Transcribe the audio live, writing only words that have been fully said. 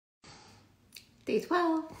Day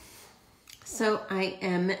 12. So I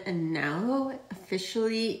am now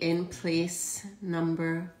officially in place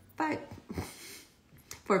number 5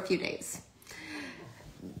 for a few days.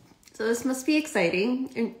 So this must be exciting,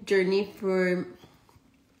 a journey for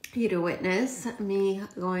you to witness me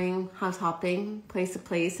going house hopping place to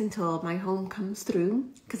place until my home comes through,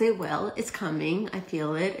 because it will. It's coming. I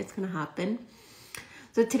feel it. It's going to happen.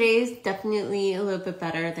 So today is definitely a little bit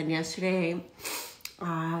better than yesterday.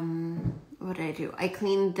 What did I do? I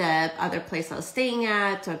cleaned the other place I was staying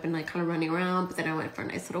at, so I've been like kind of running around, but then I went for a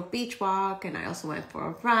nice little beach walk, and I also went for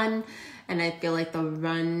a run, and I feel like the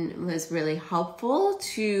run was really helpful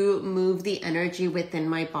to move the energy within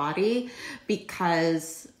my body,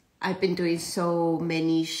 because I've been doing so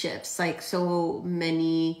many shifts, like so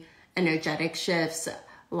many energetic shifts,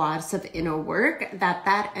 lots of inner work,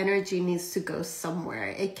 that energy needs to go somewhere.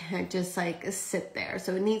 It can't just like sit there,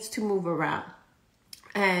 so it needs to move around.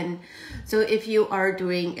 And so if you are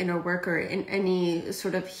doing inner work or in any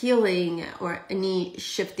sort of healing or any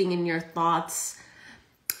shifting in your thoughts,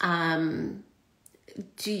 to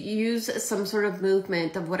use some sort of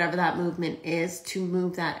movement of whatever that movement is to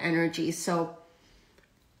move that energy. So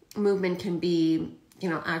movement can be,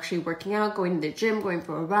 actually working out, going to the gym, going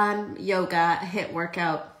for a run, yoga, HIIT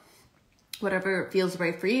workout, whatever feels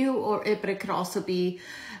right for you, but it could also be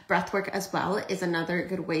breath work as well, is another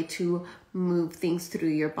good way to move things through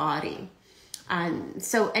your body. And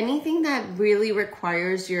so anything that really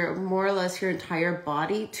requires more or less your entire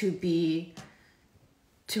body to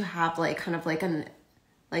have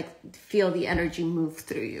feel the energy move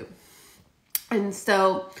through you. And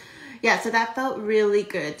so, so that felt really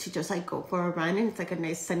good to just like go for a run. And it's like a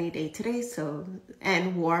nice sunny day today. So,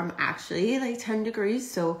 and warm actually, like 10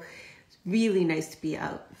 degrees. So it's really nice to be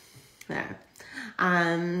out there.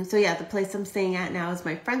 The place I'm staying at now is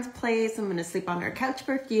my friend's place. I'm going to sleep on her couch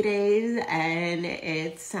for a few days, and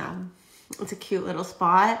it's a cute little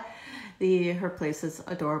spot. Her place is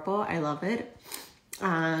adorable. I love it.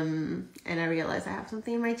 And I realize I have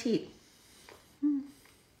something in my teeth.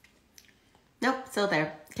 Nope, still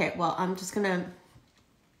there. Okay, well, I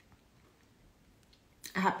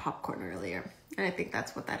had popcorn earlier, and I think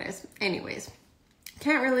that's what that is. Anyways.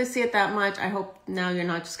 Can't really see it that much. I hope now you're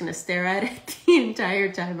not just going to stare at it the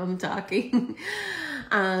entire time I'm talking.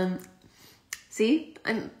 See,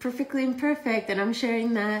 I'm perfectly imperfect, and I'm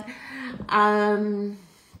sharing that.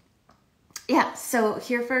 So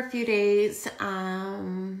here for a few days.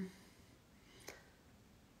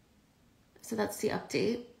 So that's the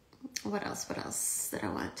update. What else that I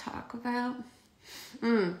want to talk about?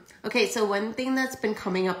 Okay, so one thing that's been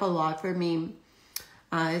coming up a lot for me,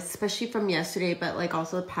 especially from yesterday, but like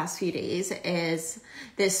also the past few days, is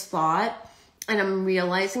this thought, and I'm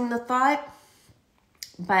realizing the thought,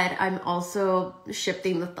 but I'm also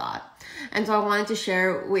shifting the thought. And so I wanted to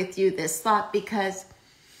share with you this thought, because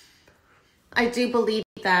I do believe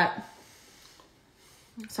that,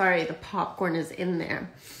 sorry, the popcorn is in there.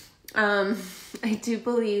 I do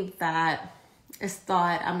believe that this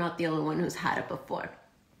thought, I'm not the only one who's had it before.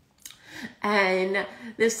 And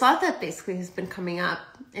this thought that basically has been coming up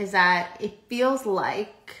is that it feels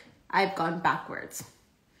like I've gone backwards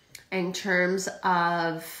in terms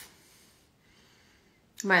of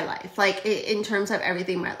my life, like in terms of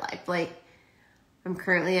everything in my life. Like I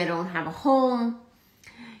don't have a home,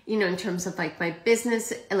 in terms of like my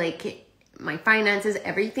business, like my finances,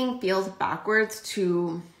 everything feels backwards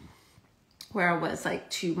to where I was like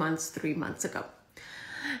 2 months, 3 months ago.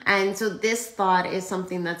 And so this thought is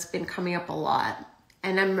something that's been coming up a lot,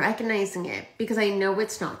 and I'm recognizing it because I know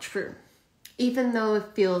it's not true, even though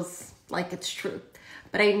it feels like it's true,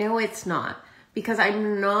 but I know it's not, because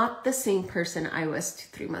I'm not the same person I was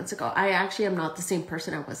 3 months ago. I actually am not the same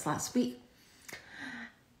person I was last week.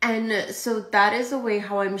 And so that is the way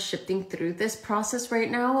how I'm shifting through this process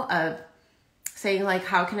right now of saying like,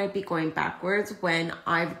 how can I be going backwards when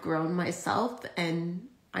I've grown myself and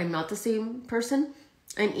I'm not the same person?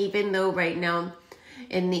 And even though right now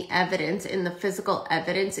in the physical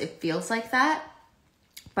evidence, it feels like that,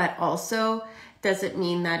 but also doesn't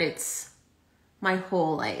mean that it's my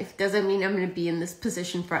whole life. Doesn't mean I'm going to be in this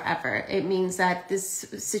position forever. It means that this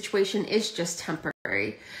situation is just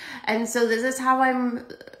temporary. And so this is how I'm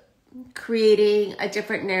creating a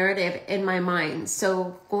different narrative in my mind.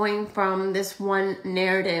 So going from this one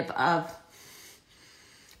narrative of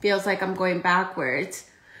feels like I'm going backwards,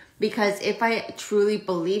 because if I truly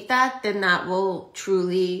believe that, then that will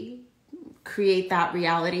truly create that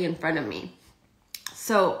reality in front of me.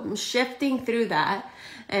 So I'm shifting through that,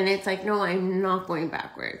 and it's like, no, I'm not going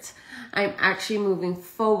backwards. I'm actually moving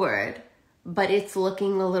forward, but it's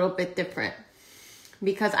looking a little bit different.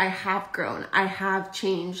 because I have grown, I have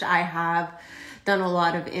changed, I have done a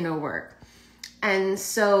lot of inner work. And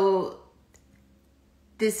so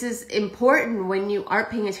this is important when you are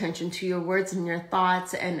paying attention to your words and your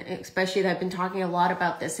thoughts, and especially that I've been talking a lot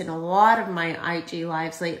about this in a lot of my IG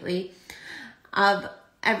lives lately, of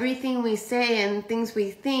everything we say and things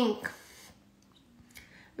we think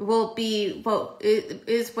will be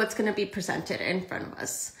is what's going to be presented in front of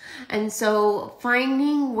us. And so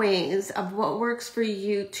finding ways of what works for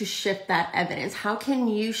you to shift that evidence. How can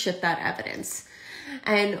you shift that evidence?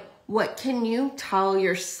 And what can you tell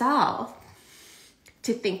yourself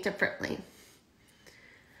to think differently?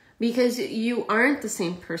 Because you aren't the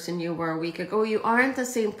same person you were a week ago. You aren't the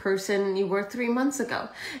same person you were 3 months ago.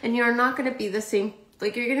 And you're not going to be the same.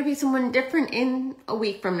 Like, you're going to be someone different in a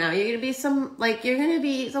week from now. You're going to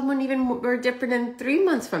be someone even more different in 3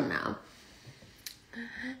 months from now.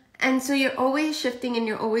 And so you're always shifting and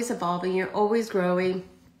you're always evolving. You're always growing.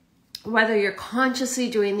 Whether you're consciously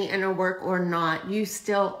doing the inner work or not, you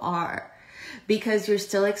still are. Because you're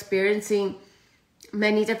still experiencing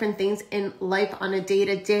many different things in life on a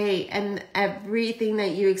day-to-day, and everything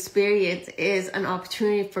that you experience is an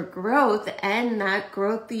opportunity for growth, and that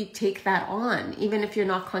growth, you take that on even if you're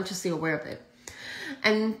not consciously aware of it.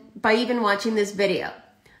 And by even watching this video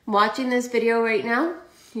right now,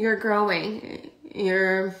 you're growing,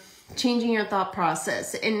 you're changing your thought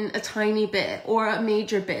process in a tiny bit or a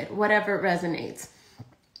major bit, whatever resonates.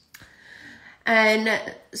 And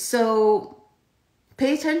so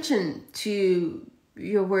pay attention to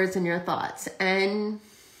your words and your thoughts and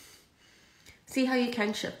see how you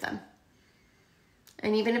can shift them.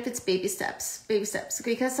 And even if it's baby steps,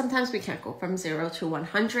 because sometimes we can't go from 0 to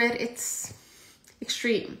 100. It's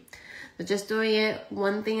extreme. But just doing it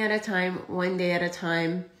one thing at a time, one day at a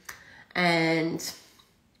time, and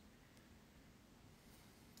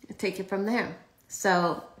take it from there.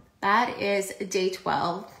 So that is day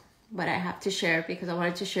 12, what I have to share, because I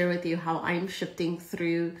wanted to share with you how I'm shifting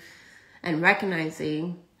through and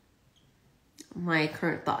recognizing my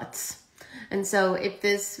current thoughts. And so if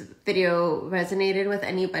this video resonated with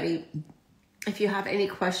anybody, if you have any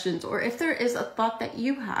questions, or if there is a thought that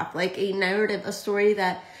you have, like a narrative, a story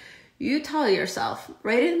that you tell yourself,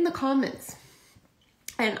 write it in the comments.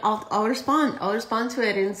 And I'll respond to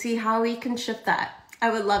it and see how we can shift that.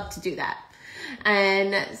 I would love to do that.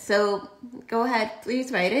 And so go ahead,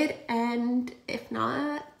 please write it. And if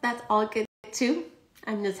not, that's all good too.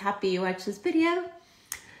 I'm just happy you watched this video.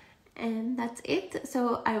 And that's it.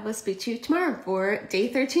 So I will speak to you tomorrow for day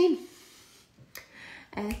 13.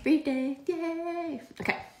 Every day. Yay.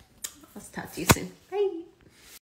 Okay. I'll talk to you soon. Bye.